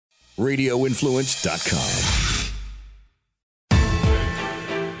RadioInfluence.com.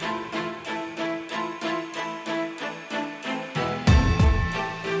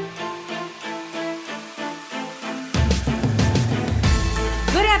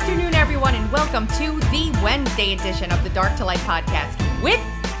 Good afternoon, everyone, and welcome to the Wednesday edition of the Dark to Light podcast with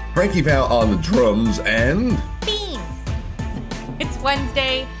Frankie Val on the drums and Beans. It's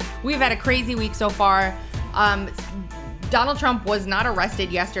Wednesday. We've had a crazy week so far. Donald Trump was not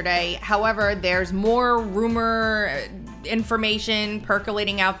arrested yesterday. However, there's more rumor information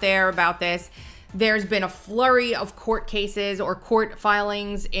percolating out there about this. There's been a flurry of court cases or court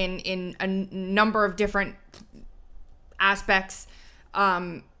filings in a number of different aspects.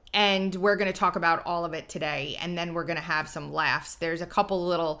 And we're going to talk about all of it today, and then we're going to have some laughs. There's a couple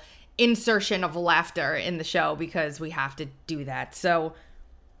little insertion of laughter in the show because we have to do that. So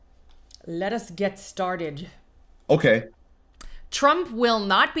let us get started. okay. Trump will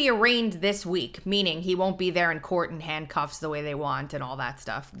not be arraigned this week, meaning he won't be there in court in handcuffs the way they want and all that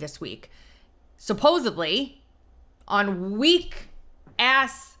stuff this week. Supposedly, on weak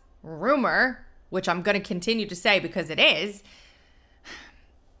ass rumor, which I'm going to continue to say because it is,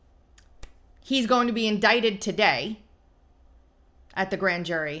 he's going to be indicted today at the grand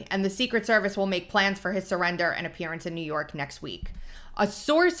jury, and the Secret Service will make plans for his surrender and appearance in New York next week. A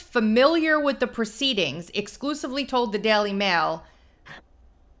source familiar with the proceedings exclusively told the Daily Mail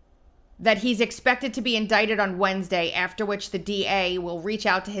that he's expected to be indicted on Wednesday, after which the DA will reach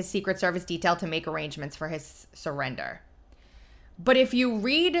out to his Secret Service detail to make arrangements for his surrender. But if you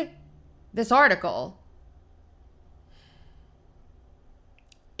read this article,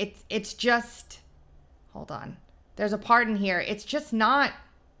 it's just, hold on. There's a part in here. It's just not.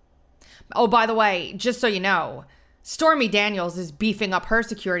 Oh, by the way, just so you know, Stormy Daniels is beefing up her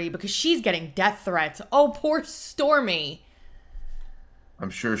security because she's getting death threats. Oh, poor Stormy. I'm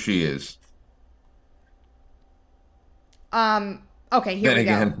sure she is. Okay, here we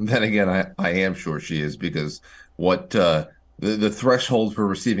go. Then again, I am sure she is, because what the threshold for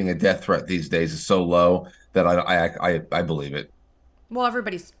receiving a death threat these days is so low that I believe it. Well,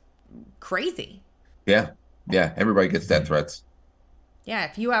 everybody's crazy. Yeah, everybody gets death threats. Yeah,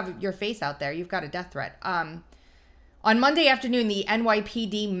 if you have your face out there, you've got a death threat. On Monday afternoon, the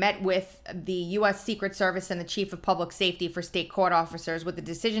NYPD met with the U.S. Secret Service and the Chief of Public Safety for state court officers with the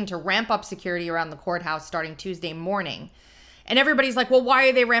decision to ramp up security around the courthouse starting Tuesday morning. And everybody's like, well, why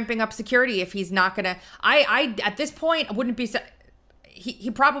are they ramping up security if he's not going to... I at this point, I wouldn't be...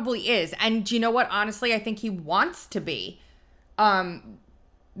 He probably is. And do you know what? Honestly, I think he wants to be.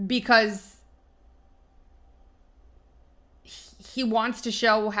 Because he wants to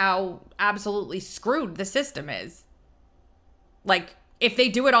show how absolutely screwed the system is. Like, if they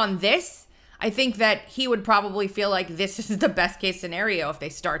do it on this, I think that he would probably feel like this is the best case scenario if they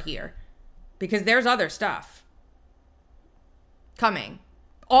start here. Because there's other stuff coming.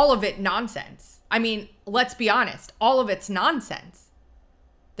 All of it nonsense. I mean, let's be honest. All of it's nonsense.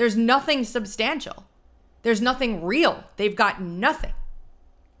 There's nothing substantial. There's nothing real. They've got nothing.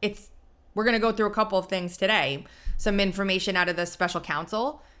 We're going to go through a couple of things today. Some information out of the special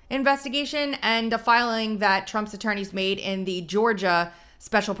counsel investigation and a filing that Trump's attorneys made in the Georgia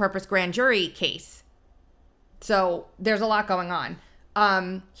special purpose grand jury case. So there's a lot going on.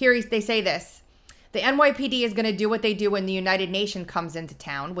 They say this. The NYPD is going to do what they do when the United Nations comes into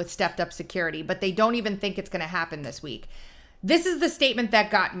town with stepped up security, but they don't even think it's going to happen this week. This is the statement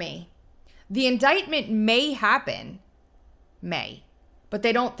that got me. The indictment may happen, but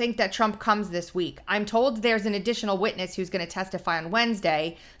they don't think that Trump comes this week. I'm told there's an additional witness who's going to testify on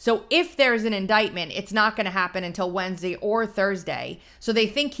Wednesday. So if there's an indictment, it's not going to happen until Wednesday or Thursday. So they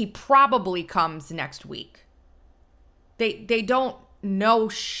think he probably comes next week. They don't know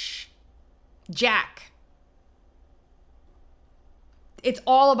jack. It's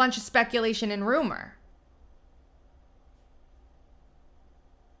all a bunch of speculation and rumor.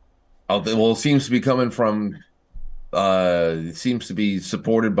 Well, it seems to be coming from... it seems to be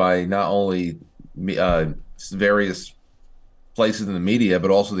supported by not only various places in the media,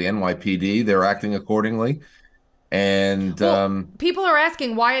 but also the NYPD. They're acting accordingly. And people are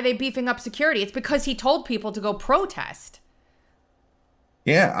asking, why are they beefing up security? It's because he told people to go protest.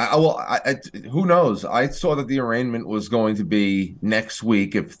 Yeah, who knows? I saw that the arraignment was going to be next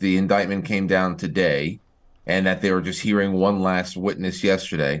week if the indictment came down today, and that they were just hearing one last witness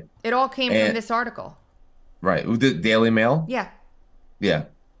yesterday. It all came from this article. Right. The Daily Mail? Yeah. Yeah.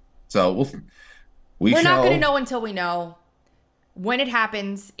 So we're not going to know until we know. When it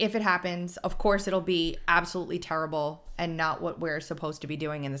happens, if it happens, of course it'll be absolutely terrible and not what we're supposed to be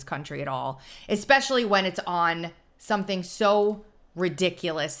doing in this country at all. Especially when it's on something so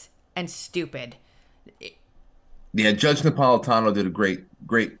ridiculous and stupid. Yeah, Judge Napolitano did a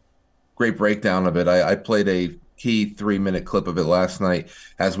great breakdown of it. I played a key 3-minute clip of it last night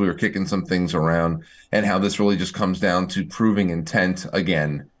as we were kicking some things around, and how this really just comes down to proving intent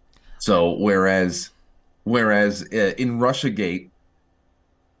again. So whereas in Russiagate,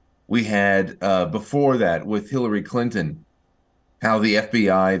 we had before that with Hillary Clinton, how the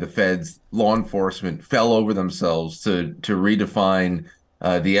FBI, the feds, law enforcement fell over themselves to redefine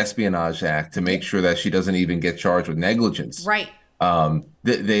the Espionage Act to make sure that she doesn't even get charged with negligence. Right.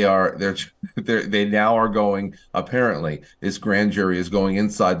 They now are going, apparently this grand jury is going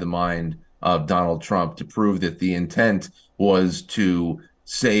inside the mind of Donald Trump to prove that the intent was to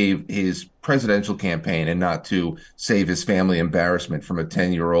save his presidential campaign and not to save his family embarrassment from a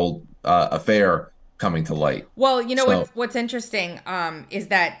 10-year-old affair coming to light. Well, you know what's interesting is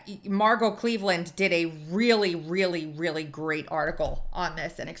that Margot Cleveland did a really, really, really great article on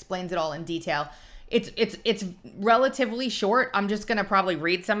this and explains it all in detail. It's relatively short. I'm just gonna probably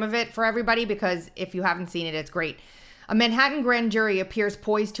read some of it for everybody because if you haven't seen it, it's great. A Manhattan grand jury appears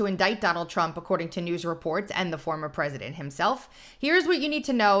poised to indict Donald Trump, according to news reports and the former president himself. Here's what you need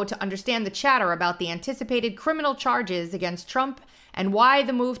to know to understand the chatter about the anticipated criminal charges against Trump and why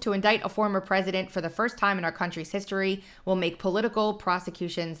the move to indict a former president for the first time in our country's history will make political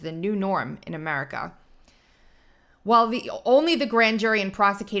prosecutions the new norm in America. While only the grand jury and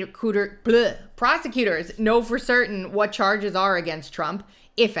prosecutors know for certain what charges are against Trump,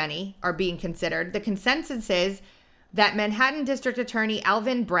 if any, are being considered, the consensus is that Manhattan District Attorney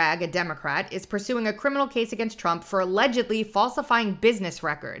Alvin Bragg, a Democrat, is pursuing a criminal case against Trump for allegedly falsifying business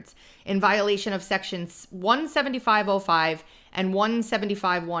records in violation of sections 17505 and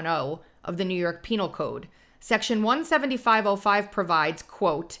 17510 of the New York Penal Code. Section 17505 provides,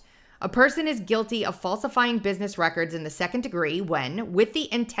 quote, a person is guilty of falsifying business records in the second degree when, with the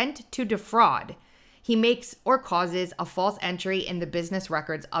intent to defraud, he makes or causes a false entry in the business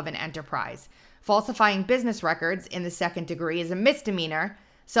records of an enterprise. Falsifying business records in the second degree is a misdemeanor,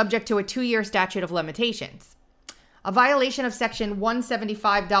 subject to a 2-year statute of limitations. A violation of section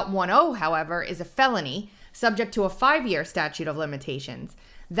 175.10, however, is a felony, subject to a 5-year statute of limitations.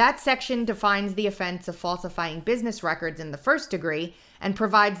 That section defines the offense of falsifying business records in the first degree and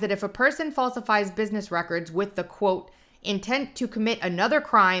provides that if a person falsifies business records with the, quote, intent to commit another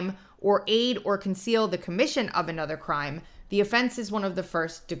crime or aid or conceal the commission of another crime, the offense is one of the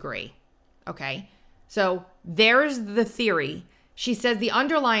first degree. Okay, so there's the theory. She says the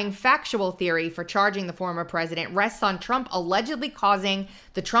underlying factual theory for charging the former president rests on Trump allegedly causing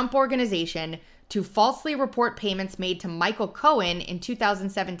the Trump Organization to falsely report payments made to Michael Cohen in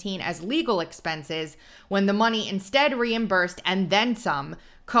 2017 as legal expenses when the money instead reimbursed and then some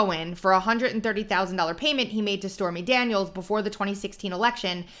Cohen for a $130,000 payment he made to Stormy Daniels before the 2016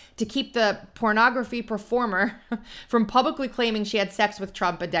 election to keep the pornography performer from publicly claiming she had sex with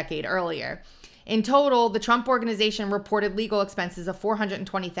Trump a decade earlier. In total, the Trump Organization reported legal expenses of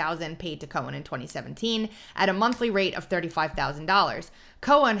 $420,000 paid to Cohen in 2017 at a monthly rate of $35,000.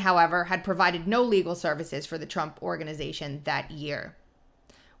 Cohen, however, had provided no legal services for the Trump Organization that year,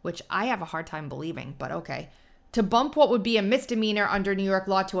 which I have a hard time believing, but okay. To bump what would be a misdemeanor under New York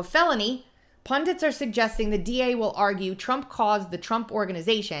law to a felony, pundits are suggesting the DA will argue Trump caused the Trump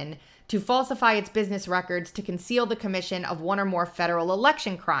Organization to falsify its business records to conceal the commission of one or more federal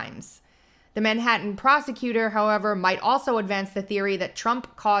election crimes. The Manhattan prosecutor, however, might also advance the theory that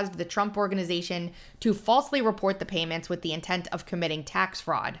Trump caused the Trump Organization to falsely report the payments with the intent of committing tax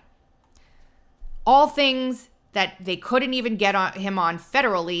fraud. All things that they couldn't even get him on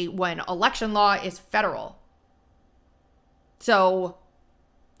federally when election law is federal. So,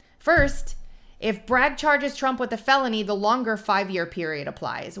 first, if Bragg charges Trump with a felony, the longer 5-year period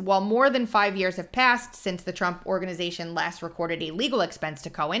applies. While more than 5 years have passed since the Trump Organization last recorded a legal expense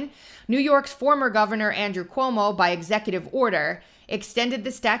to Cohen, New York's former governor Andrew Cuomo, by executive order, extended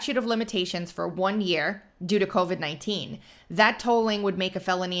the statute of limitations for 1 year due to COVID-19. That tolling would make a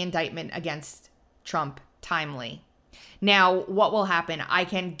felony indictment against Trump timely. Now, what will happen? I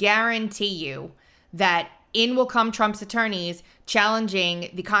can guarantee you that in will come Trump's attorneys challenging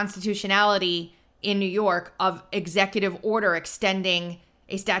the constitutionality in New York of executive order extending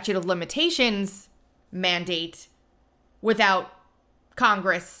a statute of limitations mandate without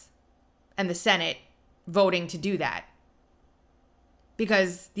Congress and the Senate voting to do that.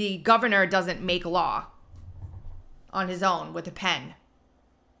 Because the governor doesn't make law on his own with a pen.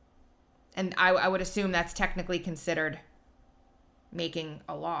 And I would assume that's technically considered making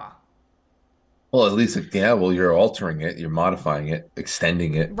a law. Well, at least, yeah, well, you're altering it, you're modifying it,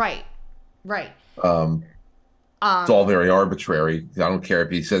 extending it. Right. It's all very arbitrary. I don't care if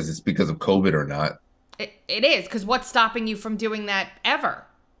he says it's because of COVID or not. It is, because what's stopping you from doing that ever?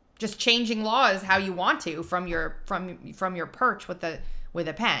 Just changing laws how you want to from your perch with a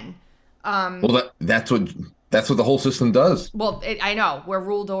pen. Well, that's what the whole system does. Well, I know we're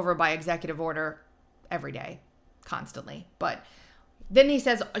ruled over by executive order every day, constantly. But then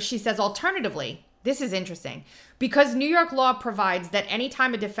she says, alternatively, this is interesting, because New York law provides that any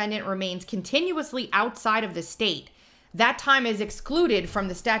time a defendant remains continuously outside of the state, that time is excluded from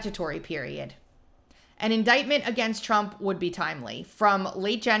the statutory period. An indictment against Trump would be timely. From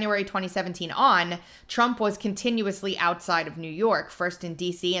late January 2017 on, Trump was continuously outside of New York, first in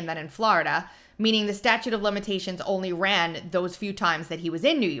D.C. and then in Florida, meaning the statute of limitations only ran those few times that he was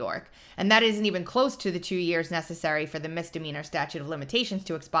in New York. And that isn't even close to the 2 years necessary for the misdemeanor statute of limitations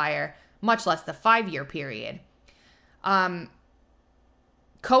to expire, much less the 5-year period. Cohen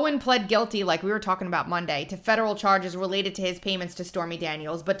pled guilty, like we were talking about Monday, to federal charges related to his payments to Stormy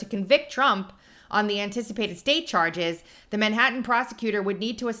Daniels, but to convict Trump on the anticipated state charges, the Manhattan prosecutor would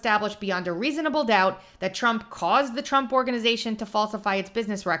need to establish beyond a reasonable doubt that Trump caused the Trump Organization to falsify its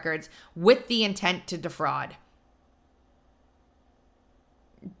business records with the intent to defraud.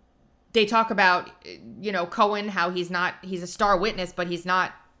 They talk about, Cohen, how he's a star witness, but he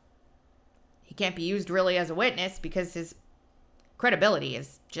can't be used really as a witness because his credibility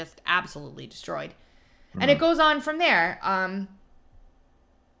is just absolutely destroyed. And it goes on from there.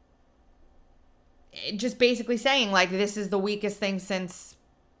 Just basically saying, like, this is the weakest thing since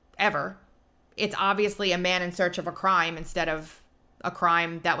ever. It's obviously a man in search of a crime instead of a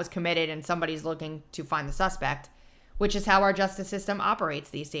crime that was committed and somebody's looking to find the suspect, which is how our justice system operates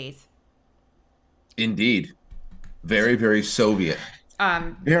these days. Indeed. Very, very Soviet.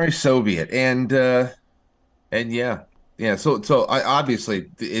 Very Soviet. And yeah. Yeah. So obviously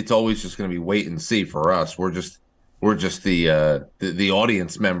it's always just going to be wait and see for us. We're just the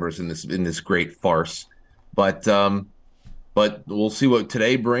audience members in this great farce, but we'll see what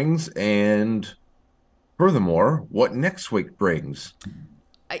today brings, and furthermore, what next week brings.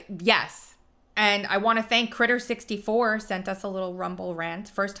 Yes, and I want to thank Critter64 sent us a little Rumble rant.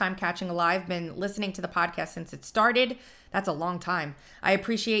 First time catching a live. Been listening to the podcast since it started. That's a long time. I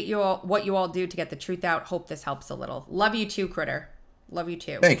appreciate you all, what you all do to get the truth out. Hope this helps a little. Love you too, Critter. Love you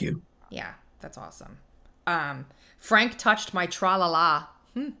too. Thank you. Yeah, that's awesome. Frank touched my tra-la-la.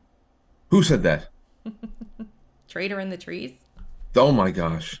 Who said that? Trader in the trees. Oh my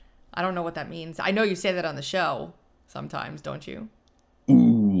gosh. I don't know what that means. I know you say that on the show sometimes, don't you?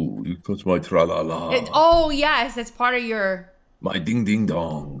 Ooh, you touched my tra-la-la. Oh, yes. It's part of your... My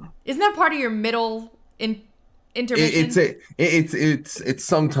ding-ding-dong. Isn't that part of your middle intermission? It's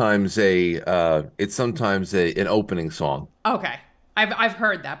sometimes an opening song. Okay. I've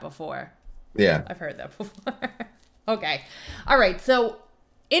heard that before. Yeah. I've heard that before. Okay. All right. So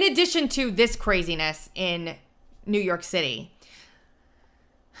in addition to this craziness in New York City,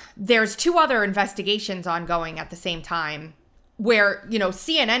 there's 2 other investigations ongoing at the same time where,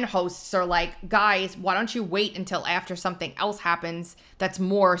 CNN hosts are like, guys, why don't you wait until after something else happens that's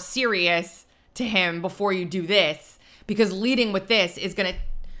more serious to him before you do this? Because leading with this is going to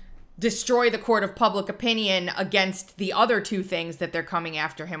destroy the court of public opinion against the other 2 things that they're coming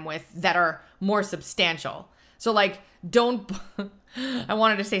after him with that are more substantial. So, like, I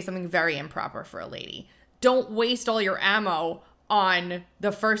wanted to say something very improper for a lady. Don't waste all your ammo on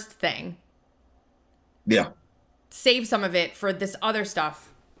the first thing. Yeah. Save some of it for this other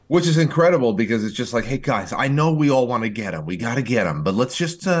stuff. Which is incredible because it's just like, hey guys, I know we all want to get him. We got to get him, but let's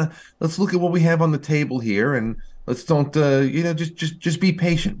just let's look at what we have on the table here, and let's don't just be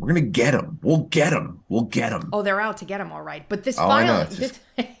patient. We're gonna get him. We'll get him. We'll get him. Oh, they're out to get him, all right. But this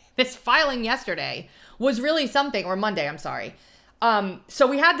this filing yesterday was really something, or Monday, I'm sorry. So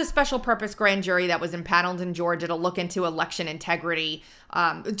we had the special purpose grand jury that was impaneled in Georgia to look into election integrity,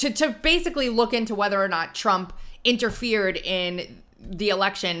 to basically look into whether or not Trump interfered in the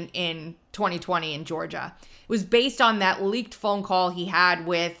election in 2020 in Georgia. It was based on that leaked phone call he had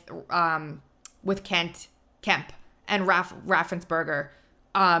with Kemp and Raffensperger,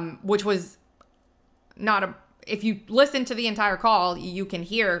 which was not a... If you listen to the entire call, you can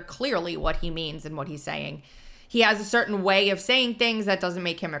hear clearly what he means and what he's saying. He has a certain way of saying things that doesn't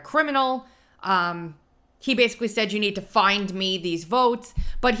make him a criminal. He basically said, you need to find me these votes,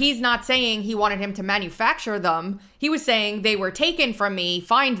 but he's not saying he wanted him to manufacture them. He was saying they were taken from me,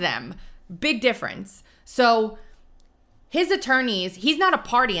 find them. Big difference. So his attorneys, he's not a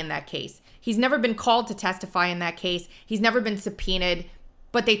party in that case. He's never been called to testify in that case. He's never been subpoenaed,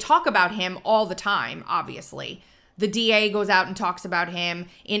 but they talk about him all the time, obviously. The DA goes out and talks about him.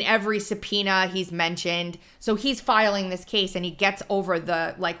 In every subpoena, he's mentioned. So he's filing this case, and he gets over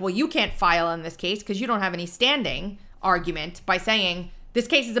the, like, well, you can't file in this case because you don't have any standing argument by saying, this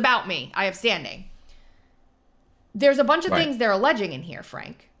case is about me. I have standing. There's a bunch of things they're alleging in here,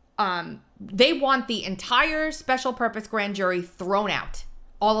 Frank. They want the entire special purpose grand jury thrown out.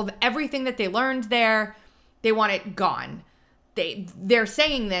 All of everything that they learned there, they want it gone. They're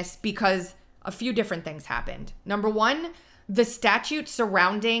saying this because a few different things happened. Number one, the statute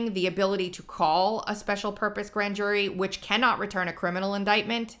surrounding the ability to call a special purpose grand jury, which cannot return a criminal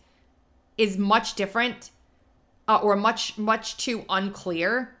indictment, is much different or much too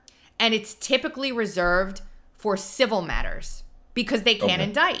unclear. And it's typically reserved for civil matters because they can't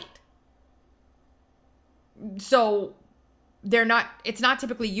indict. So it's not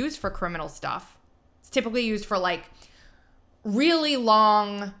typically used for criminal stuff. It's typically used for like really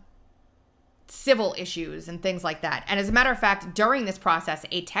long civil issues and things like that. And as a matter of fact, during this process,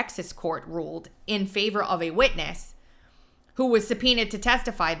 a Texas court ruled in favor of a witness who was subpoenaed to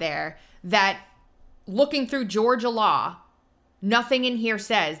testify there that looking through Georgia law, nothing in here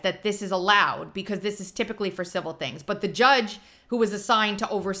says that this is allowed because this is typically for civil things. But the judge who was assigned to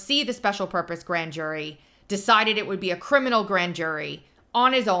oversee the special purpose grand jury decided it would be a criminal grand jury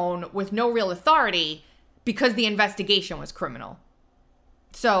on his own with no real authority because the investigation was criminal.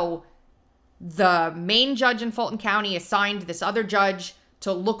 So the main judge in Fulton County assigned this other judge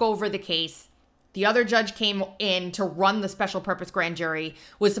to look over the case. The other judge came in to run the special purpose grand jury,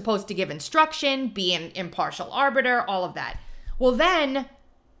 was supposed to give instruction, be an impartial arbiter, all of that. Well, then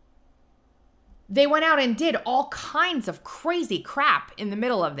they went out and did all kinds of crazy crap in the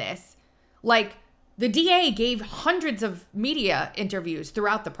middle of this. Like, the DA gave hundreds of media interviews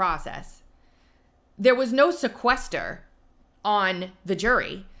throughout the process. There was no sequester on the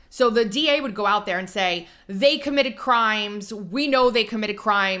jury. So the DA would go out there and say, they committed crimes. We know they committed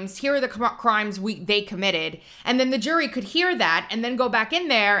crimes. Here are the crimes they committed. And then the jury could hear that and then go back in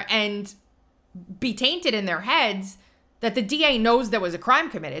there and be tainted in their heads that the DA knows there was a crime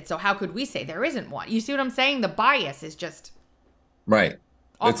committed. So how could we say there isn't one? You see what I'm saying? The bias is just right.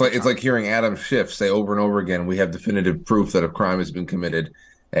 It's like hearing Adam Schiff say over and over again, we have definitive proof that a crime has been committed,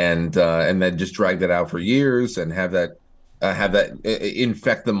 and then just drag that out for years and have that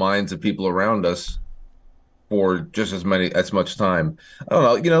infect the minds of people around us for just as much time.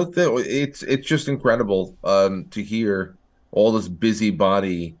 I don't know. It's just incredible to hear all this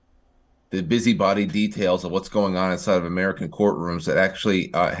busybody details of what's going on inside of American courtrooms that actually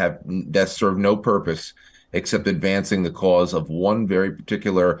that serve no purpose except advancing the cause of one very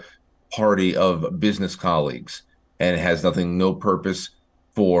particular party of business colleagues, and it has no purpose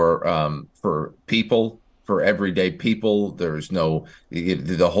for people. For everyday people. There's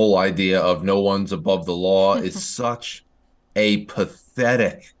the whole idea of no one's above the law is such a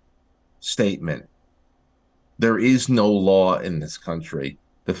pathetic statement. There is no law in this country.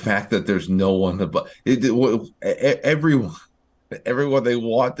 The fact that there's no one above everyone they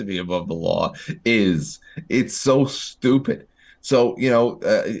want to be above the law it's so stupid. So,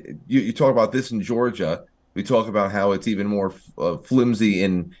 you talk about this in Georgia. We talk about how it's even more flimsy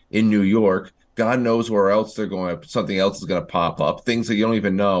in New York. God knows where else something else is going to pop up, things that you don't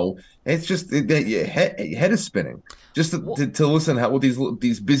even know. And it's just your head is spinning just to listen how what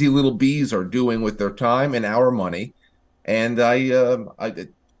these busy little bees are doing with their time and our money. And I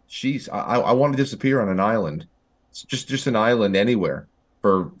want to disappear on an island, just an island anywhere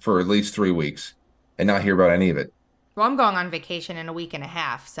for at least 3 weeks and not hear about any of it. Well, I'm going on vacation in a week and a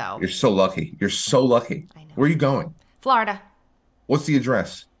half, so. You're so lucky. You're so lucky. I know. Where are you going? Florida. What's the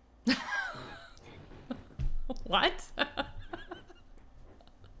address? What?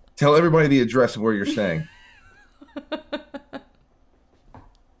 Tell everybody the address of where you're staying.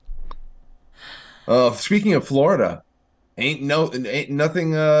 Speaking of Florida, ain't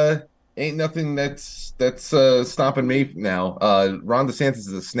nothing that's stopping me now. Ron DeSantis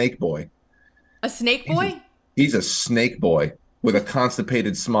is a snake boy. A snake boy? He's a snake boy with a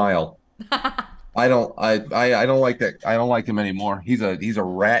constipated smile. I don't like that. I don't like him anymore. He's a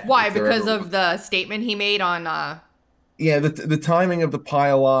rat. Why? Because of the statement he made on Yeah, the timing of the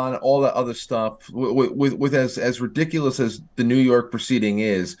pylon, all that other stuff, with as ridiculous as the New York proceeding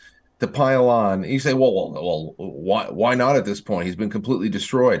is, the pylon. You say, well, why not at this point? He's been completely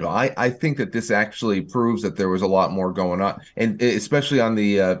destroyed. Well, I think that this actually proves that there was a lot more going on, and especially on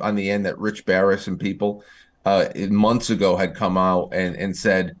the end that Rich Barris and people months ago had come out and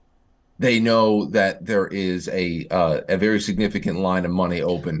said they know that there is a very significant line of money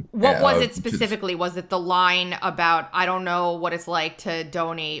open. What was it specifically? Was it the line about, I don't know what it's like to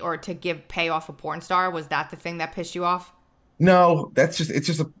donate or to pay off a porn star? Was that the thing that pissed you off? No, it's just it was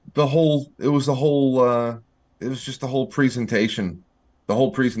just the whole presentation. The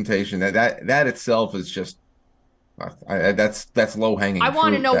whole presentation that itself is just that's low hanging I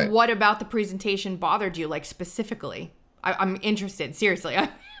want to fruit. know what about the presentation bothered you, like specifically. I'm interested, seriously.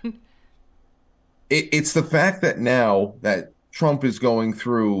 It's the fact that now that Trump is going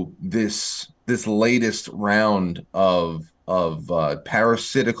through this latest round of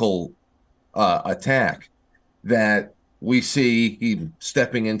parasitical attack, that we see him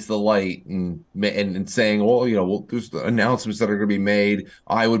stepping into the light and saying, well, there's the announcements that are going to be made.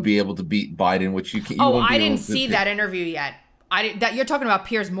 I would be able to beat Biden, which you can't. I didn't see that interview yet. That you're talking about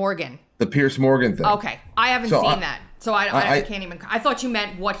Piers Morgan. The Piers Morgan thing. Okay, I haven't seen that, so I can't even. I thought you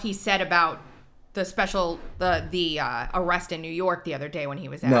meant what he said about the arrest in New York the other day when he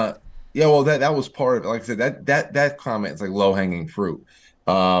was asked. No, yeah, well, that was part of it. Like I said, that comment is like low hanging fruit.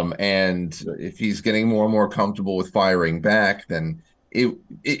 And if he's getting more and more comfortable with firing back, then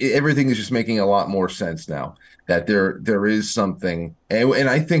everything is just making a lot more sense now. That there is something, and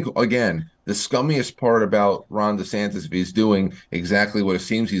I think again, the scummiest part about Ron DeSantis, if he's doing exactly what it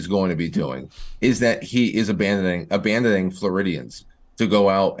seems he's going to be doing, is that he is abandoning Floridians to go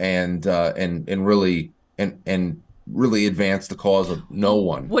out and really advance the cause of no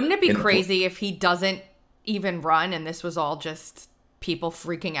one. Wouldn't it be crazy if he doesn't even run and this was all just people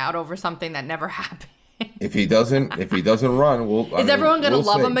freaking out over something that never happened? If he doesn't run, is everyone going to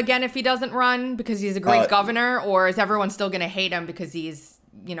love him again if he doesn't run because he's a great governor, or is everyone still going to hate him because he's,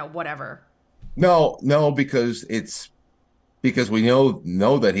 whatever? No, because we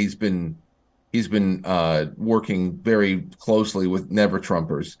know that he's been working very closely with Never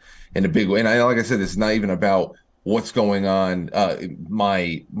Trumpers in a big way. And like I said, it's not even about what's going on.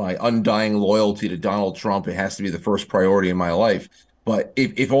 My undying loyalty to Donald Trump, it has to be the first priority in my life. But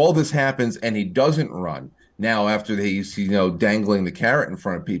if all this happens and he doesn't run now after he's dangling the carrot in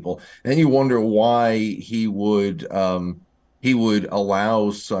front of people, then you wonder why he would allow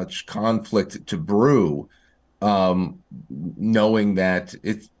such conflict to brew, knowing that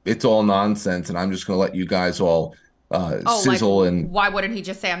it's all nonsense and I'm just going to let you guys all sizzle. And why wouldn't he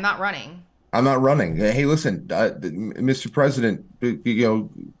just say, I'm not running? I'm not running. Hey, listen, Mr. President,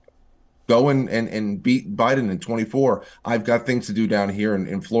 go and beat Biden in 2024. I've got things to do down here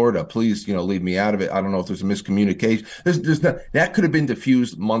in Florida. Please, leave me out of it. I don't know if there's a miscommunication. There's not, that could have been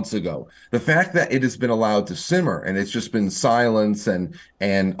diffused months ago. The fact that it has been allowed to simmer and it's just been silence and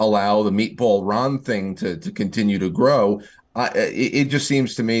allow the meatball Ron thing to continue to grow, it just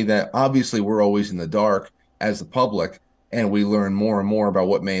seems to me that obviously we're always in the dark as the public, and we learn more and more about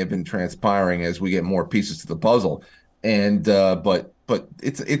what may have been transpiring as we get more pieces to the puzzle. And but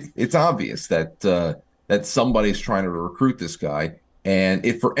it's obvious that somebody's trying to recruit this guy, and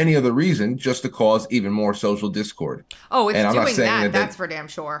if for any other reason, just to cause even more social discord. Oh, it's doing that. That's for damn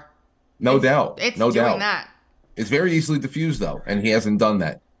sure. No doubt. It's doing that. It's very easily diffused though, and he hasn't done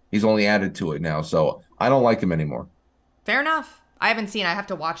that. He's only added to it now, so I don't like him anymore. Fair enough. I haven't seen. I have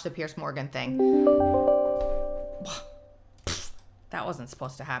to watch the Piers Morgan thing. That wasn't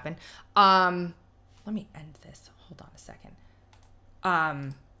supposed to happen. Let me end this. Hold on a second.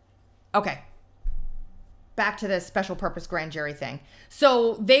 Okay. Back to the special purpose grand jury thing.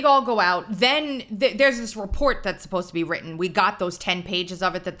 So they all go out. Then there's this report that's supposed to be written. We got those 10 pages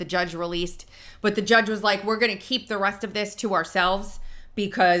of it that the judge released. But the judge was like, we're going to keep the rest of this to ourselves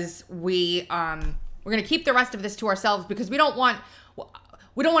because we're going to keep the rest of this to ourselves because we don't want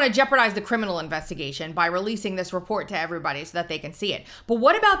to jeopardize the criminal investigation by releasing this report to everybody so that they can see it. But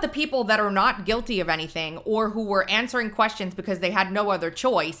what about the people that are not guilty of anything or who were answering questions because they had no other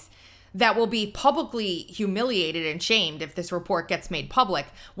choice, that will be publicly humiliated and shamed if this report gets made public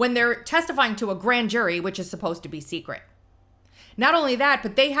when they're testifying to a grand jury, which is supposed to be secret? Not only that,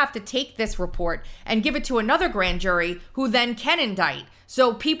 but they have to take this report and give it to another grand jury who then can indict.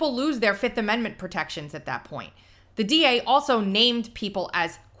 So people lose their Fifth Amendment protections at that point. The DA also named people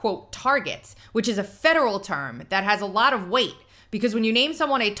as, quote, targets, which is a federal term that has a lot of weight because when you name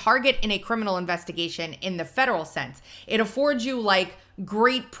someone a target in a criminal investigation in the federal sense, it affords you like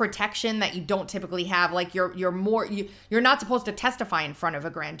great protection that you don't typically have. Like you're not supposed to testify in front of a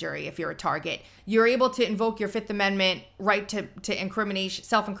grand jury if you're a target. You're able to invoke your Fifth Amendment right to incrimination,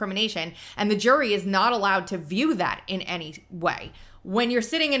 self-incrimination, and the jury is not allowed to view that in any way. When you're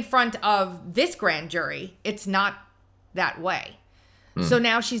sitting in front of this grand jury, it's not that way. So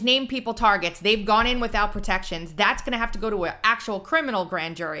now she's named people targets. They've gone in without protections. That's going to have to go to an actual criminal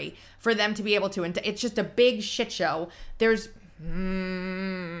grand jury for them to be able to. It's just a big shit show. There's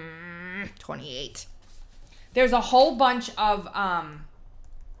 28. There's a whole bunch of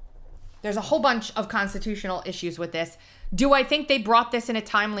constitutional issues with this. Do I think they brought this in a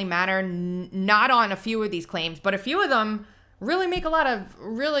timely manner? Not on a few of these claims, but a few of them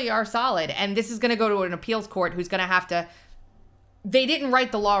really are solid. And this is going to go to an appeals court who's going to have to. They didn't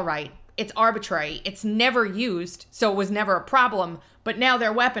write the law right. It's arbitrary. It's never used, so it was never a problem. But now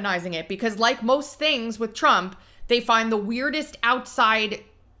they're weaponizing it because, like most things with Trump, they find the weirdest outside,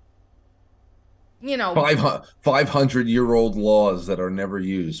 500-year-old laws that are never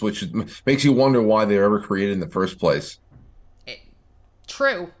used, which makes you wonder why they were ever created in the first place.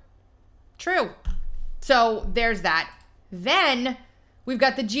 True. So there's that. Then we've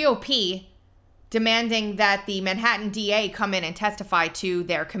got the GOP demanding that the Manhattan DA come in and testify to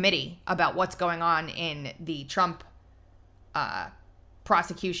their committee about what's going on in the Trump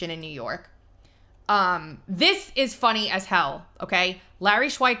prosecution in New York. This is funny as hell, okay? Larry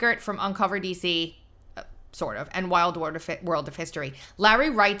Schweikert from Uncover DC, sort of, and Wild World of History. Larry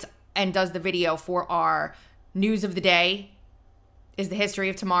writes and does the video for our News of the Day is the History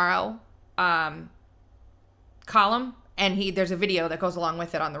of Tomorrow column. And there's a video that goes along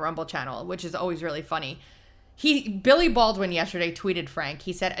with it on the Rumble channel, which is always really funny. Billy Baldwin yesterday tweeted Frank.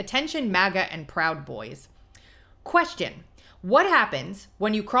 He said, "Attention MAGA and Proud Boys. Question. What happens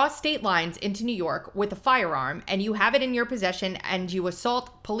when you cross state lines into New York with a firearm and you have it in your possession and you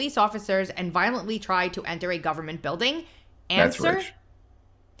assault police officers and violently try to enter a government building?" Answer. That's rich.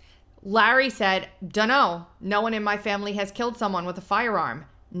 Larry said, "Dunno. No one in my family has killed someone with a firearm.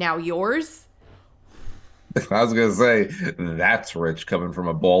 Now yours?" I was going to say, that's rich coming from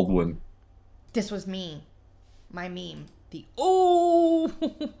a Baldwin. This was me. My meme.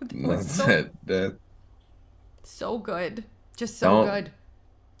 So good. Just so good.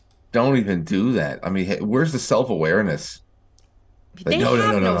 Don't even do that. I mean, where's the self-awareness? They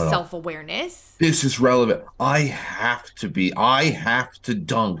have no self-awareness. This is relevant. I have to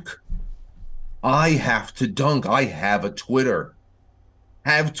dunk. I have a Twitter.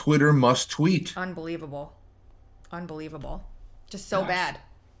 Have Twitter, must tweet. Unbelievable. Just so bad.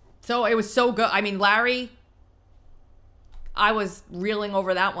 So it was so good. I mean, Larry, I was reeling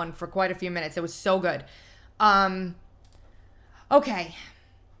over that one for quite a few minutes. It was so good. Okay.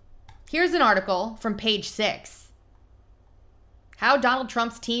 Here's an article from Page 6. How Donald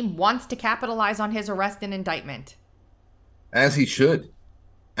Trump's team wants to capitalize on his arrest and indictment. As he should.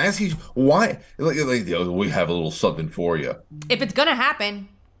 Why? We have a little something for you. If it's going to happen,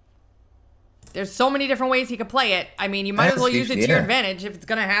 there's so many different ways he could play it. I mean, you might as well use it to your advantage if it's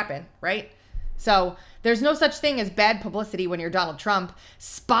going to happen, right? So there's no such thing as bad publicity when you're Donald Trump.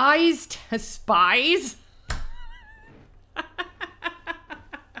 Spies?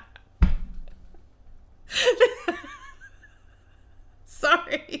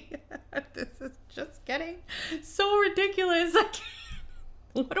 Sorry. This is just getting so ridiculous. I can't.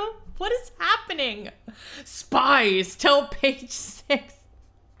 What is happening? Spies tell Page 6.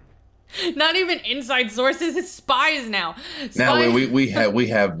 Not even inside sources, it's spies now. Now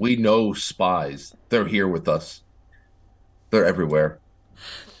we know spies. They're here with us. They're everywhere.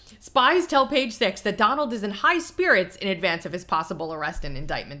 Spies tell Page 6 that Donald is in high spirits in advance of his possible arrest and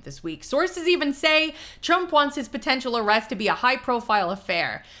indictment this week. Sources even say Trump wants his potential arrest to be a high-profile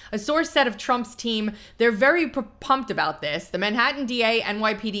affair. A source said of Trump's team, they're very pumped about this. The Manhattan DA,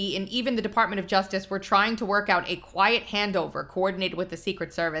 NYPD, and even the Department of Justice were trying to work out a quiet handover coordinated with the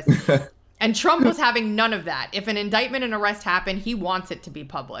Secret Service. And Trump was having none of that. If an indictment and arrest happen, he wants it to be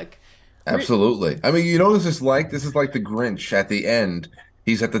public. Absolutely. I mean, this is like the Grinch at the end.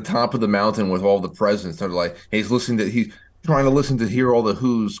 He's at the top of the mountain with all the presidents. They're like, he's trying to listen to hear all the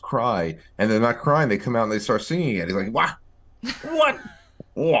Who's cry, and they're not crying. They come out and they start singing it. He's like, what?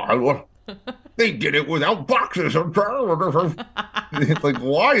 What? They did it without boxes. It's like,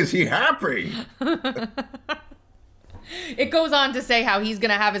 why is he happy? It goes on to say how he's going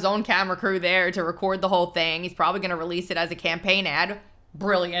to have his own camera crew there to record the whole thing. He's probably going to release it as a campaign ad.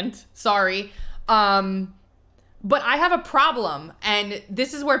 Brilliant. Sorry. But I have a problem, and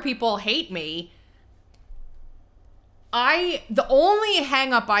this is where people hate me. The only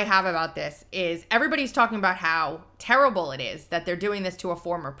hang up I have about this is everybody's talking about how terrible it is that they're doing this to a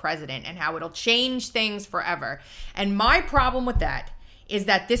former president and how it'll change things forever. And my problem with that is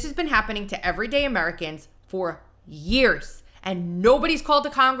that this has been happening to everyday Americans for years. And nobody's called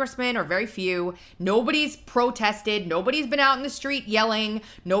a congressman, or very few. Nobody's protested. Nobody's been out in the street yelling.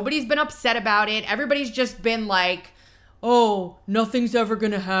 Nobody's been upset about it. Everybody's just been like, oh, nothing's ever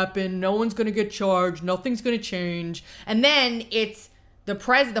going to happen. No one's going to get charged. Nothing's going to change. And then it's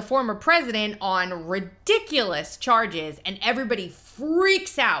the former president on ridiculous charges, and everybody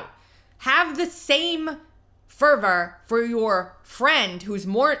freaks out. Have the same fervor for your friend who's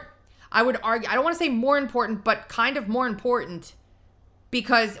more, I would argue, I don't want to say more important, but kind of more important,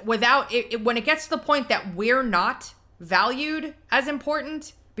 because without it, when it gets to the point that we're not valued as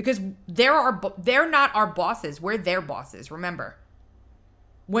important, because they're not our bosses, we're their bosses, remember.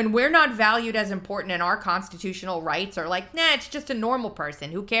 When we're not valued as important and our constitutional rights are like, nah, it's just a normal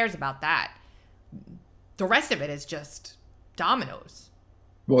person, who cares about that? The rest of it is just dominoes.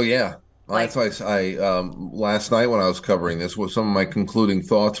 Well, yeah. That's why I last night when I was covering this, was some of my concluding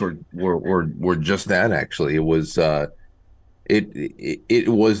thoughts were just that. Actually, it was it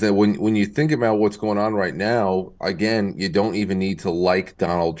was that when you think about what's going on right now, again, you don't even need to like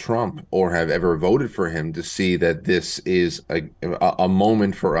Donald Trump or have ever voted for him to see that this is a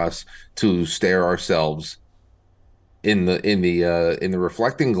moment for us to stare ourselves in the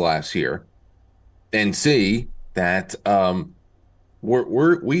reflecting glass here and see that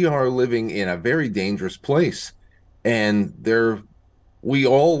we are living in a very dangerous place, and we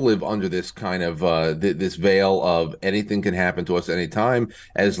all live under this kind of this veil of anything can happen to us anytime.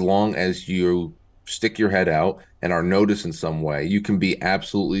 As long as you stick your head out and are noticed in some way, you can be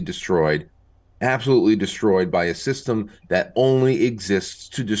absolutely destroyed by a system that only exists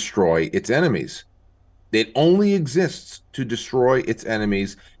to destroy its enemies. It only exists to destroy its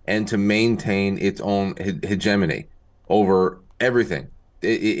enemies and to maintain its own hegemony over everything.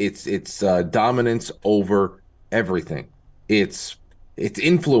 It's dominance over everything. It's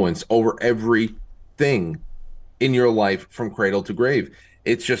influence over everything in your life from cradle to grave.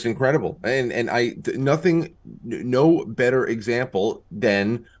 It's just incredible. No better example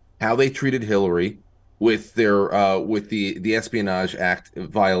than how they treated Hillary with the Espionage Act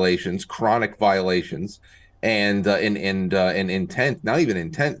violations, chronic violations, and intent, not even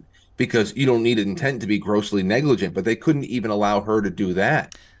intent, because you don't need intent to be grossly negligent, but they couldn't even allow her to do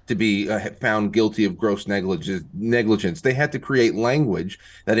that, to be found guilty of gross negligence. They had to create language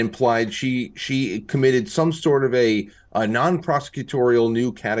that implied she committed some sort of a non-prosecutorial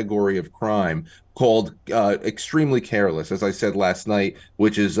new category of crime called extremely careless, as I said last night,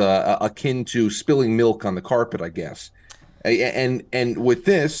 which is akin to spilling milk on the carpet, I guess. And with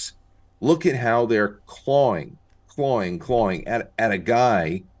this, look at how they're clawing at a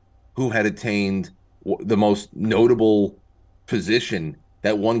guy who had attained the most notable position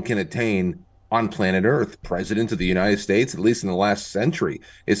that one can attain on planet Earth. President of the United States, at least in the last century,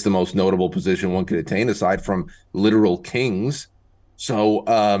 it's the most notable position one could attain, aside from literal kings. So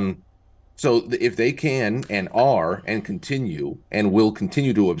if they can and are and continue and will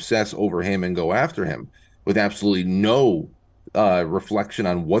continue to obsess over him and go after him with absolutely no reflection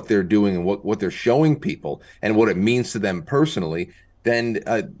on what they're doing and what they're showing people and what it means to them personally, then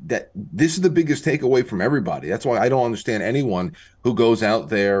that this is the biggest takeaway from everybody. That's why I don't understand anyone who goes out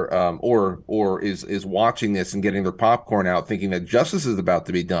there or is watching this and getting their popcorn out thinking that justice is about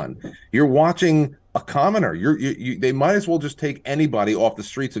to be done. You're watching a commoner. They might as well just take anybody off the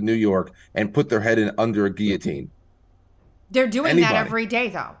streets of New York and put their head in under a guillotine. They're doing that every day,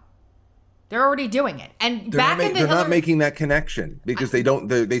 though. They're already doing it, and they're not making that connection because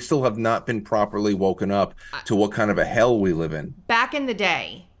they still have not been properly woken up to what kind of a hell we live in. Back in the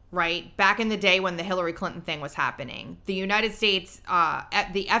day, right? Back in the day when the Hillary Clinton thing was happening, the United States,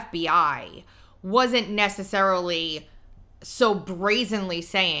 the FBI wasn't necessarily so brazenly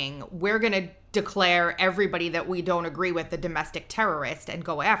saying we're going to declare everybody that we don't agree with a domestic terrorist and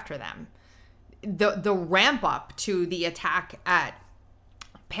go after them. The ramp up to the attack at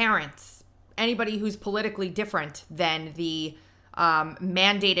parents, anybody who's politically different than the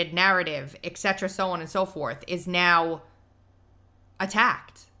mandated narrative, etc., so on and so forth, is now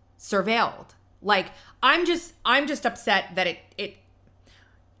attacked, surveilled. Like, I'm just upset that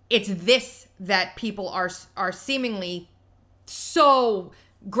it's this that people are seemingly so.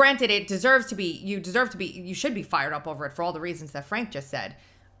 Granted, you should be fired up over it for all the reasons that Frank just said.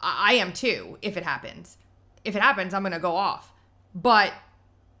 I am too, if it happens. If it happens, I'm going to go off. But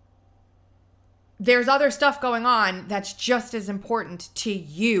there's other stuff going on that's just as important to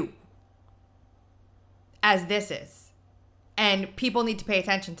you as this is. And people need to pay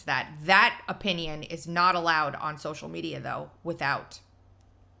attention to that. That opinion is not allowed on social media, though, without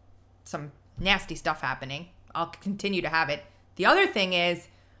some nasty stuff happening. I'll continue to have it. The other thing is,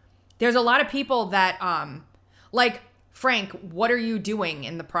 there's a lot of people that, like, Frank, what are you doing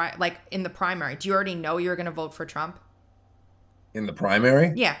in the primary? Do you already know you're going to vote for Trump? In the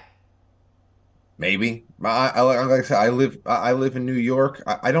primary? Yeah. Maybe. Like I said, I live in New York.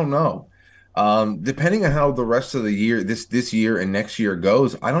 I don't know. Depending on how the rest of the year, this year and next year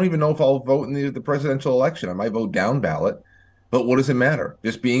goes, I don't even know if I'll vote in the presidential election. I might vote down ballot, but what does it matter?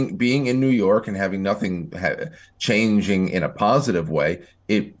 Just being in New York and having nothing changing in a positive way.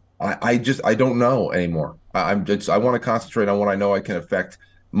 I don't know anymore. I want to concentrate on what I know I can affect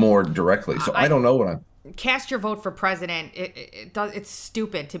more directly. So I don't know what I'm. Cast your vote for president. It's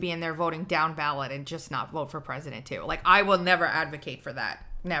stupid to be in there voting down ballot and just not vote for president too. Like, I will never advocate for that.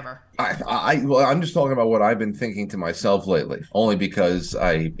 Never. Well, I'm just talking about what I've been thinking to myself lately. Only because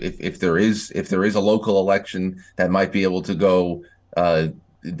if there is a local election that might be able to go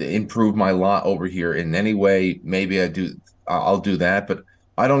improve my lot over here in any way, maybe I'll do that. But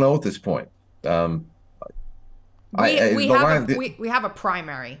I don't know at this point. We have a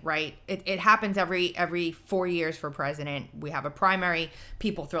primary, right? It happens every 4 years for president. We have a primary.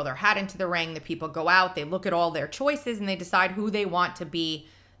 People throw their hat into the ring. The people go out. They look at all their choices and they decide who they want to be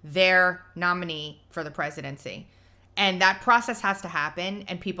their nominee for the presidency. And that process has to happen,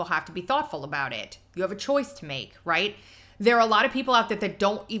 and people have to be thoughtful about it. You have a choice to make, right? There are a lot of people out there that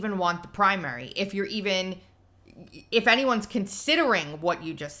don't even want the primary. If anyone's considering what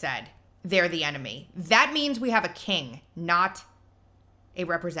you just said, they're the enemy. That means we have a king, not a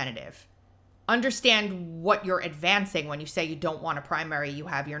representative. Understand what you're advancing when you say you don't want a primary. You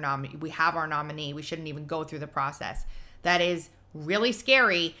have your nominee. We have our nominee. We shouldn't even go through the process. That is really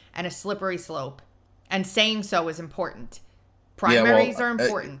scary and a slippery slope. And saying so is important. Primaries are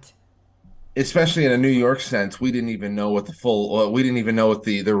important. Especially in a New York sense, we didn't even know what we didn't even know what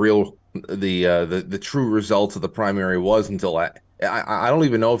the real the true results of the primary was until I don't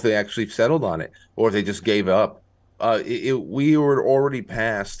even know if they actually settled on it or if they just gave up. We were already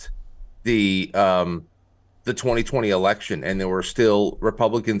past the 2020 election, and there were still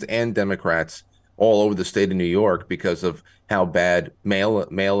Republicans and Democrats all over the state of New York because of how bad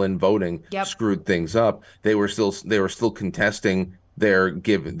mail-in voting screwed things up. They were still contesting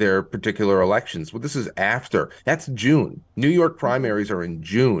their particular elections. Well, this is after. That's June. New York primaries are in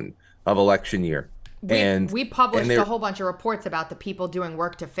June of election year. We published a whole bunch of reports about the people doing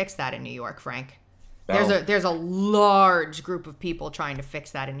work to fix that in New York, Frank. There's a large group of people trying to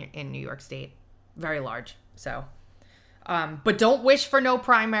fix that in New York State. Very large. So, but don't wish for no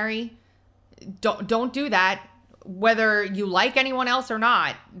primary. Don't do that. Whether you like anyone else or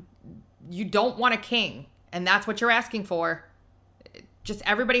not, you don't want a king, and that's what you're asking for. Just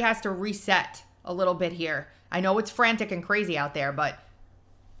everybody has to reset a little bit here. I know it's frantic and crazy out there, but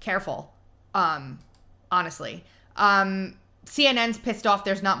careful. Honestly. CNN's pissed off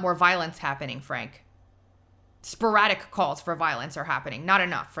there's not more violence happening, Frank. Sporadic calls for violence are happening. Not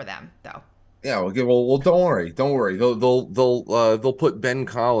enough for them, though. Yeah, well, don't worry. They'll put Ben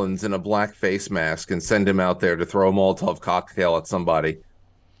Collins in a black face mask and send him out there to throw a Molotov cocktail at somebody.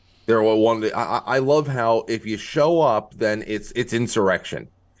 I love how if you show up, then it's insurrection.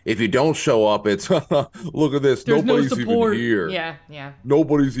 If you don't show up, it's look at this. There's nobody's no support. Even here. Yeah.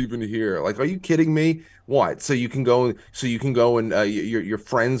 Nobody's even here. Like, are you kidding me? What? So you can go and your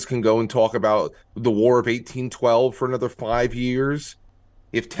friends can go and talk about the War of 1812 for another 5 years.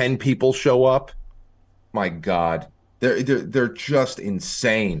 If 10 people show up, my God, they're just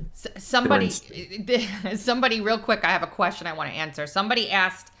insane. Somebody real quick. I have a question I want to answer. Somebody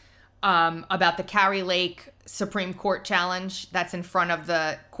asked about the Kari Lake Supreme Court challenge that's in front of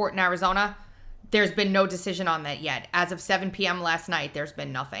the court in Arizona. There's been no decision on that yet. As of 7 p.m. last night, there's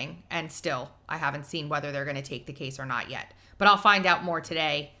been nothing. And still, I haven't seen whether they're going to take the case or not yet. But I'll find out more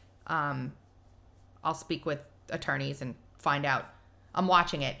today. I'll speak with attorneys and find out. I'm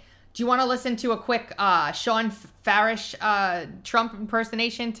watching it. Do you want to listen to a quick Sean Farish Trump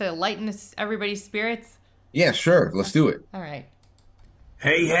impersonation to lighten everybody's spirits? Yeah, sure. Let's do it. All right.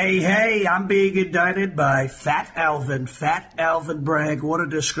 Hey, I'm being indicted by Fat Alvin Bragg. What a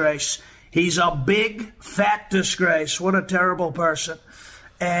disgrace. He's a big, fat disgrace. What a terrible person.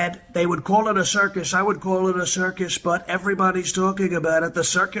 And they would call it a circus. I would call it a circus, but everybody's talking about it. The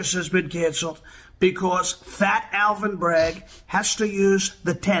circus has been canceled because Fat Alvin Bragg has to use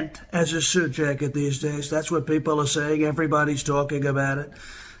the tent as his suit jacket these days. That's what people are saying. Everybody's talking about it.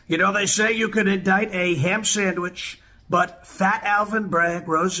 You know, they say you can indict a ham sandwich, but Fat Alvin Bragg,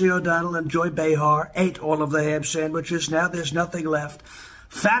 Rosie O'Donnell, and Joy Behar ate all of the ham sandwiches. Now there's nothing left.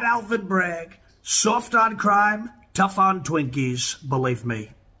 Fat Alvin Bragg, soft on crime, tough on Twinkies, believe me.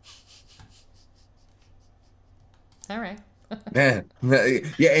 All right. Yeah,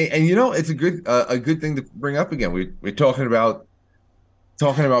 and you know, it's a good thing to bring up again. We're talking about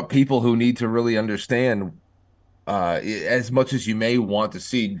people who need to really understand as much as you may want to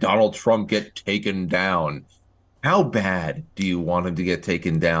see Donald Trump get taken down, how bad do you want him to get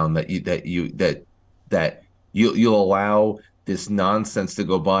taken down you'll allow this nonsense to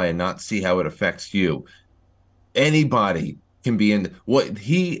go by and not see how it affects you? Anybody can be in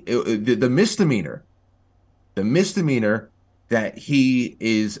the misdemeanor that he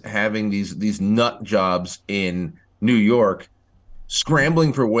is having these nut jobs in New York,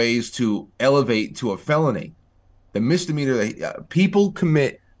 scrambling for ways to elevate to a felony. The misdemeanor that people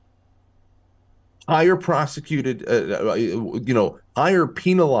commit higher prosecuted, higher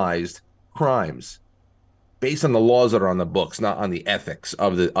penalized crimes based on the laws that are on the books, not on the ethics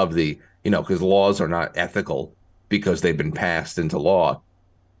of the because laws are not ethical because they've been passed into law,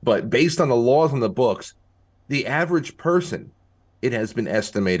 but based on the laws on the books, the average person, it has been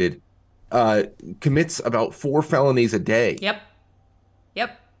estimated, commits about 4 felonies a day. Yep.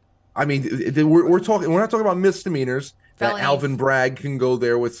 I mean, we're not talking about misdemeanors. Felonies. That Alvin Bragg can go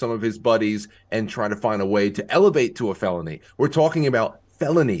there with some of his buddies and try to find a way to elevate to a felony. We're talking about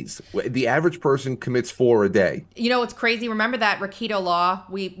felonies. The average person commits 4 a day. You know, it's crazy. Remember that Raquito Law?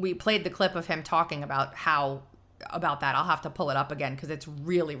 We played the clip of him talking about that. I'll have to pull it up again because it's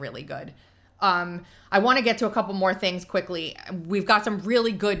really, really good. I want to get to a couple more things quickly. We've got some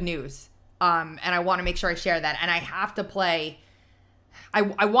really good news, and I want to make sure I share that. And I have to play.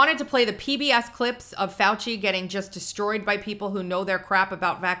 I wanted to play the PBS clips of Fauci getting just destroyed by people who know their crap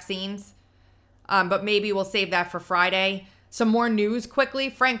about vaccines, but maybe we'll save that for Friday. Some more news quickly.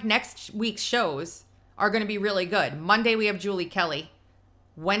 Frank, next week's shows are going to be really good. Monday we have Julie Kelly.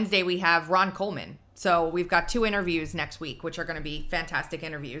 Wednesday we have Ron Coleman. So we've got 2 interviews next week, which are going to be fantastic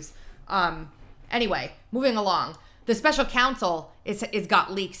interviews. Anyway, moving along. The special counsel is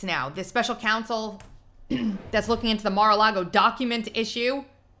got leaks now. The special counsel that's looking into the Mar-a-Lago document issue.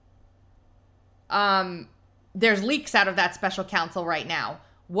 There's leaks out of that special counsel right now.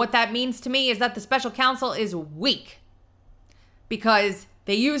 What that means to me is that the special counsel is weak because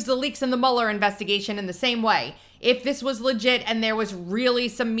they used the leaks in the Mueller investigation in the same way. If this was legit and there was really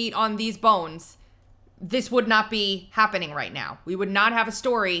some meat on these bones, this would not be happening right now. We would not have a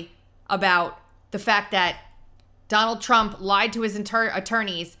story about the fact that Donald Trump lied to his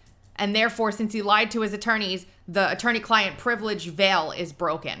attorneys, and therefore, since he lied to his attorneys, the attorney-client privilege veil is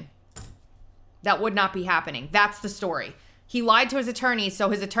broken. That would not be happening. That's the story. He lied to his attorneys so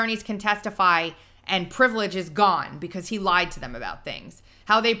his attorneys can testify, and privilege is gone because he lied to them about things.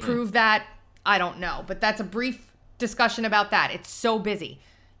 How they prove that, I don't know. But that's a brief discussion about that. It's so busy.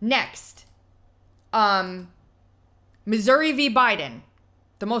 Next, Missouri v. Biden.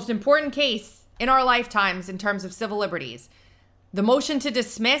 The most important case in our lifetimes in terms of civil liberties. The motion to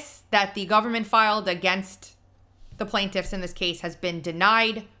dismiss that the government filed against the plaintiffs in this case has been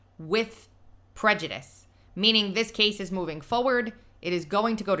denied with prejudice, meaning this case is moving forward. It is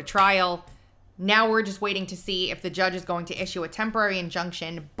going to go to trial. Now we're just waiting to see if the judge is going to issue a temporary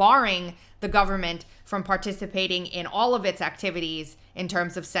injunction barring the government from participating in all of its activities in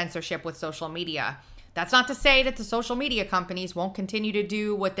terms of censorship with social media. That's not to say that the social media companies won't continue to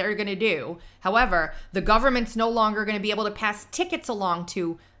do what they're going to do. However, the government's no longer going to be able to pass tickets along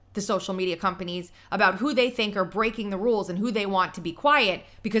to the social media companies about who they think are breaking the rules and who they want to be quiet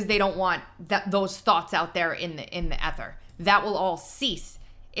because they don't want those thoughts out there in the ether. That will all cease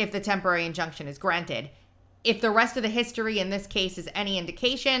if the temporary injunction is granted. If the rest of the history in this case is any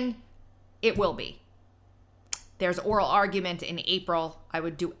indication, it will be. There's oral argument in April. I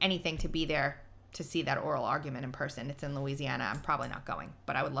would do anything to be there to see that oral argument in person. It's in Louisiana. I'm probably not going,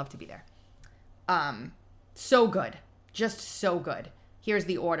 but I would love to be there. So good. Just so good. Here's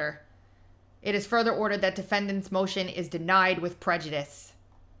the order. It is further ordered that defendant's motion is denied with prejudice.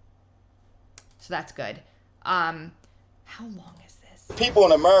 So that's good. How long is this? People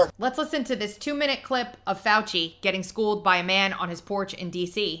in America. Let's listen to this 2-minute clip of Fauci getting schooled by a man on his porch in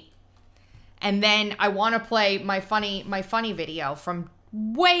D.C. And then I want to play my funny video from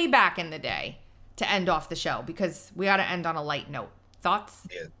way back in the day to end off the show because we got to end on a light note. Thoughts?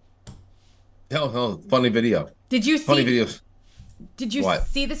 Yeah. No, funny video. Did you see? Funny videos. Did you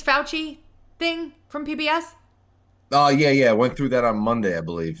see this Fauci thing from PBS? Oh yeah. Went through that on Monday, I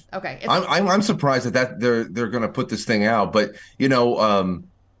believe. Okay. I'm surprised that they're going to put this thing out, but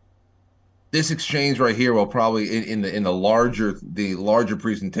this exchange right here will probably in the larger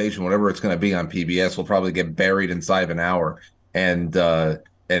presentation, whatever it's going to be on PBS, will probably get buried inside of an hour, and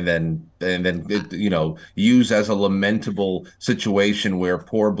then use as a lamentable situation where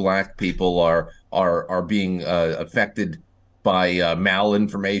poor Black people are being affected by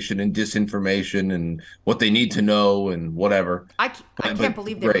malinformation and disinformation and what they need to know and whatever. I can't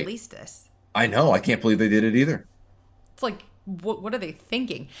believe they released this. I know. I can't believe they did it either. It's like, what are they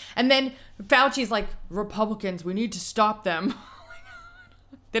thinking? And then Fauci's like, Republicans, we need to stop them.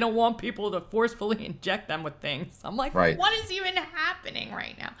 They don't want people to forcefully inject them with things. I'm like, right. What is even happening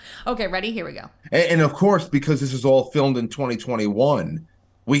right now? Okay, ready? Here we go. And of course, because this is all filmed in 2021,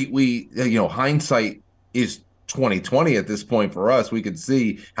 we hindsight is 2020 at this point for us. We could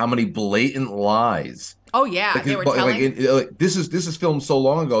see how many blatant lies. Oh yeah, they were telling. This is filmed so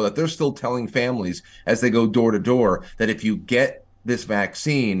long ago that they're still telling families as they go door to door that if you get this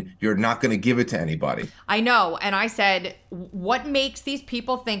vaccine, you're not going to give it to anybody. I know. And I said, what makes these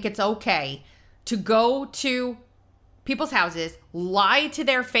people think it's okay to go to people's houses, lie to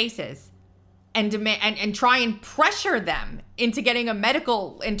their faces, and demand and try and pressure them into getting a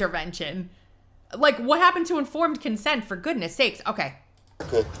medical intervention? Like, what happened to informed consent, for goodness sakes? Okay.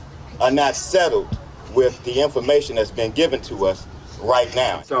 Are not settled with the information that's been given to us right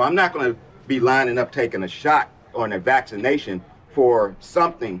now. So I'm not going to be lining up taking a shot or a vaccination for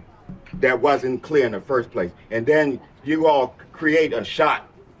something that wasn't clear in the first place. And then you all create a shot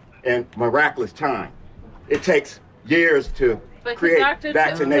in miraculous time. It takes years to create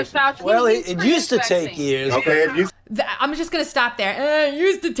vaccination. Well, it used to take years. Okay, I'm just going to stop there. It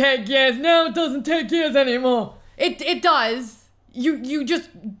used to take years. Now it doesn't take years anymore. It does. You just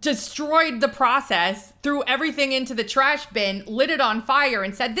destroyed the process, threw everything into the trash bin, lit it on fire,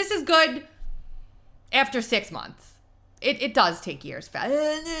 and said, this is good after 6 months. It does take years. God,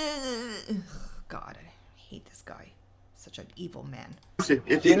 I hate this guy. Such an evil man.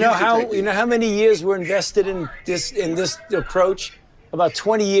 You know how many years were invested in this approach? About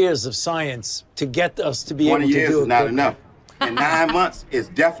 20 years of science to get us to be able to do it. 20 years is not enough. And 9 months is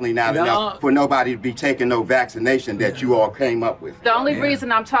definitely not enough for nobody to be taking no vaccination that you all came up with. The only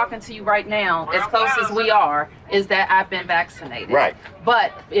reason I'm talking to you right now, as close as we are, is that I've been vaccinated. Right.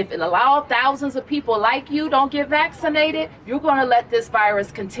 But if it allows thousands of people like you don't get vaccinated, you're going to let this virus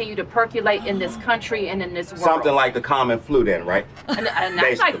continue to percolate in this country and in this world. Something like the common flu then, right? Not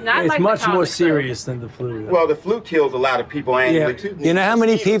it's like much the more common serious than the flu. Well, the flu kills a lot of people annually, too. You know how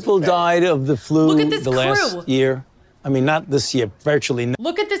many people died of the flu Look at this the last crew. year? I mean, not this year, virtually.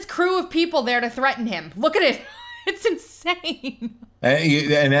 Look at this crew of people there to threaten him. Look at it. It's insane.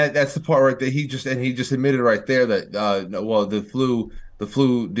 And that's the part right there. He just admitted right there that the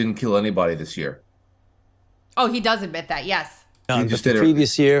flu didn't kill anybody this year. Oh, he does admit that. Yes. He just did the it.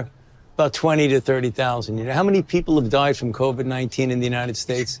 previous year, about 20 to 30,000. You know how many people have died from COVID-19 in the United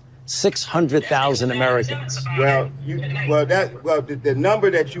States? 600,000 Americans. The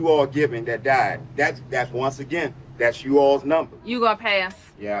number that you all giving that died, that's once again, that's you all's number. You gonna pass?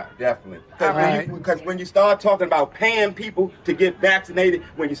 Yeah, definitely. Because when you start talking about paying people to get vaccinated,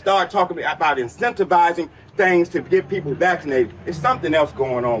 when you start talking about incentivizing things to get people vaccinated, there's something else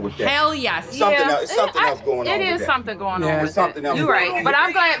going on with that. Hell yes. Something else going on. It is something going on with something else. You're right. But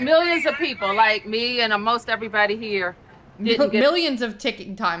I'm glad millions of people like me and most everybody here didn't get millions of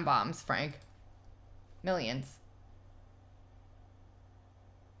ticking time bombs, Frank. Millions.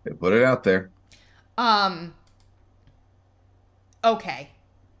 They put it out there. Okay.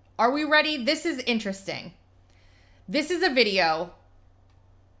 Are we ready? This is interesting. This is a video.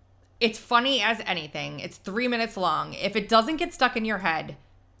 It's funny as anything. It's 3 minutes long. If it doesn't get stuck in your head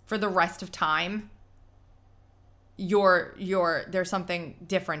for the rest of time, there's something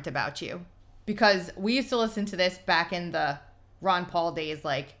different about you. Because we used to listen to this back in the Ron Paul days,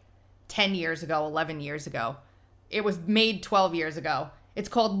 like 10 years ago, 11 years ago. It was made 12 years ago. It's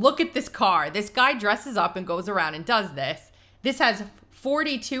called Look at This Car. This guy dresses up and goes around and does this. This has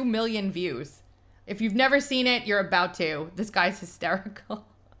 42 million views. If you've never seen it, you're about to. This guy's hysterical.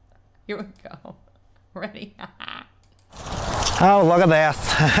 Here we go. Ready? Oh, look at this.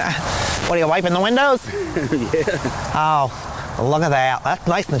 What are you, wiping the windows? Yeah. Oh, look at that. That's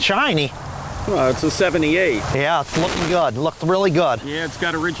nice and shiny. Well, it's a 78. Yeah, it's looking good. Looks really good. Yeah, it's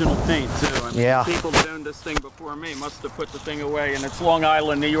got original paint, too. I mean, yeah. People that owned this thing before me must have put the thing away in its Long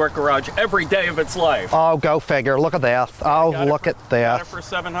Island, New York garage every day of its life. Oh, go figure. Look at this. Oh, look at this. Got it for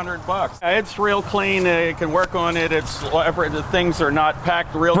 $700. It's real clean. You can work on it. The things are not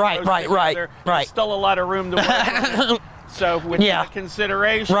packed real close together. There's still a lot of room to work on. So with that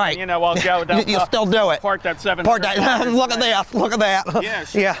consideration, I'll go down. You still do it. Park that $700. Look at this. Look at that. Yeah,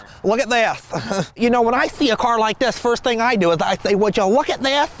 sure. Yeah, look at this. When I see a car like this, first thing I do is I say, would you look at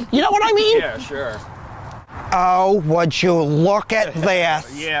this? You know what I mean? Yeah, sure. Oh, would you look at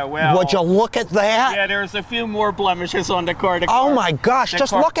this? Yeah, well. Would you look at that? Yeah, there's a few more blemishes on the car. Oh my gosh,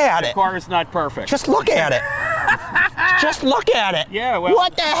 just look at it. The car is not perfect. Just look at it. Just look at it. Yeah, well.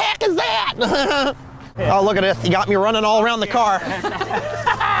 What the heck is that? Oh, look at this. You got me running all around the car.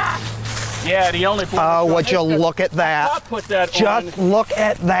 Yeah, the only. Oh, would you look at that? I'll put that just on. Look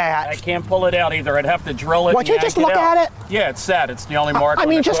at that. I can't pull it out either. I'd have to drill it. Would you just look at it? Yeah, it's sad. It's the only mark. I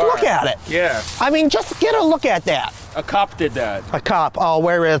mean, just car. look at it. Yeah. I mean, just get a look at that. A cop did that. A cop. Oh,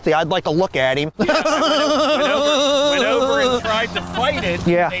 where is he? I'd like to look at him. Yeah, I went over and tried to fight it.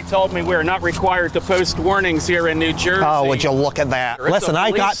 Yeah. They told me we're not required to post warnings here in New Jersey. Oh, would you look at that? Listen,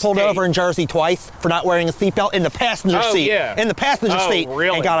 I got pulled over in Jersey twice for not wearing a seatbelt in the passenger seat. Yeah. In the passenger seat.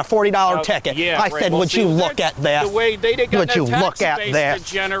 Really? And got a $40 ticket. Yeah, I said, would you look at that? The way they didn't Would you look at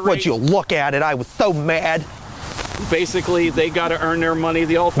that? Would you look at it? I was so mad. Basically, they got to earn their money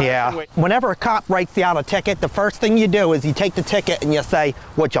the old-fashioned way. Whenever a cop writes you out a ticket, the first thing you do is you take the ticket and you say,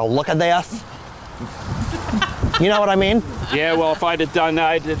 would you look at this? You know what I mean? Yeah, well, if I'd have done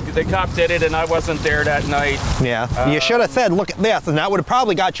that, the cop did it and I wasn't there that night. Yeah, you should have said, look at this, and that would have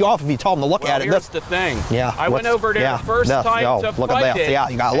probably got you off if you told him to look at it. Here's the thing. Yeah. I went over there the first time to look fight at this. it. Yeah,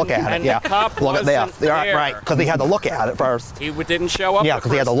 you got to look at it. And Yeah. the cop look at wasn't this. there. Right, because he had to look at it first. He didn't show up. Yeah,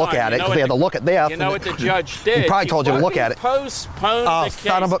 because he had to look at it, because he had to look at this. You know what the judge did? He probably told you to look at it. Postponed the case.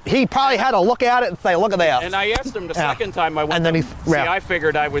 Son of a, he probably had to look at it and say, look at this. And I asked him the second time I went. And then he, I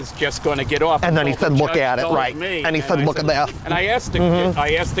figured I was just going to get off. And then he said, look at it, right? And he said, look at this. And I asked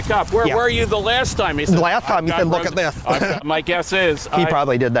the cop, where were you the last time? He said, the last time he said, look at this. My guess is he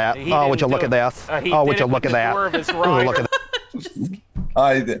probably did that. Oh, would you look at this? Oh, would you look at that? Look at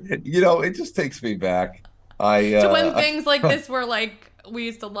that. You know, it just takes me back. To when things like this were like, we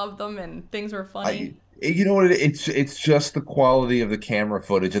used to love them and things were funny. You know what? It's just the quality of the camera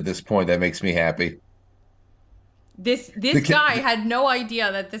footage at this point that makes me happy. This guy had no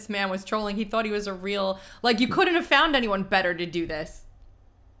idea that this man was trolling. He thought he was a real... Like, you couldn't have found anyone better to do this.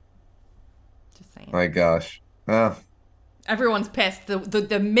 Just saying. My gosh. Everyone's pissed. The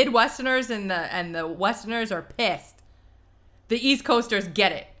Midwesterners and the Westerners are pissed. The East Coasters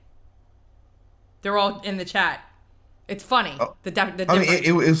get it. They're all in the chat. It's funny. I mean,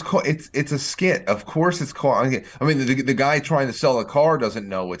 it's a skit. Of course it's called... I mean, the guy trying to sell a car doesn't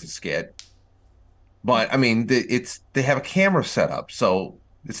know it's a skit. But I mean, they have a camera set up, so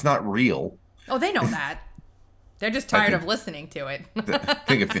it's not real. Oh, they know that. They're just tired of listening to it.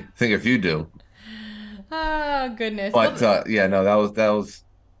 think if you do. Oh goodness. But yeah, no, that was.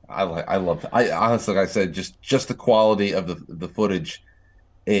 I love. I honestly, like I said, just the quality of the footage.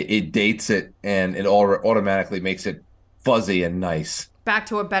 It dates it, and it automatically makes it fuzzy and nice. Back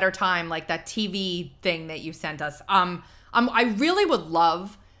to a better time, like that TV thing that you sent us. I really would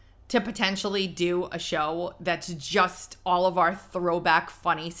love to potentially do a show that's just all of our throwback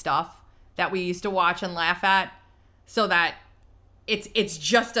funny stuff that we used to watch and laugh at, so that it's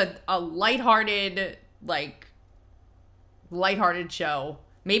just a lighthearted show.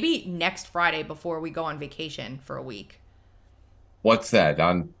 Maybe next Friday before we go on vacation for a week. What's that?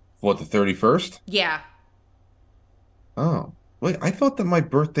 On what, the 31st? Yeah. Oh, wait, I thought that my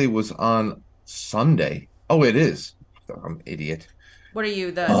birthday was on Sunday. Oh, it is. I'm an idiot. What are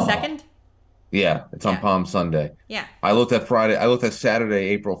you, the 2nd? Yeah, it's on Palm Sunday. Yeah. I looked at Saturday,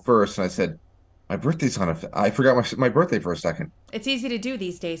 April 1st, and I said, my birthday's on I forgot my birthday for a second. It's easy to do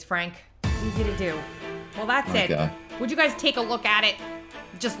these days, Frank. It's easy to do. Well, that's it. God. Would you guys take a look at it?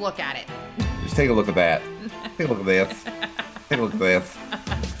 Just look at it. Just take a look at that. Take a look at this. Take a look at this.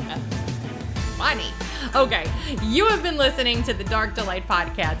 Funny. Okay, you have been listening to the Dark Delight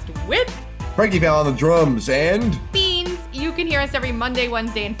Podcast with Frankie Val on the drums and Beans. You can hear us every Monday,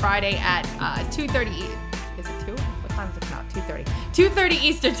 Wednesday, and Friday at 2:30. Is it 2? What time is it now? 2:30. 2:30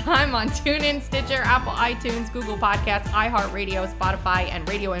 Eastern Time on TuneIn, Stitcher, Apple iTunes, Google Podcasts, iHeartRadio, Spotify, and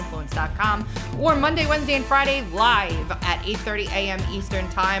RadioInfluence.com. Or Monday, Wednesday, and Friday live at 8:30 a.m. Eastern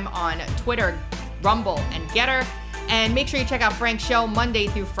Time on Twitter, Rumble, and Getter. And make sure you check out Frank's show Monday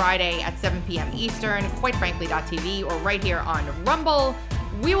through Friday at 7 p.m. Eastern, quitefrankly.tv, or right here on Rumble.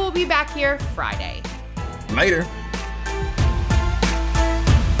 We will be back here Friday. Later.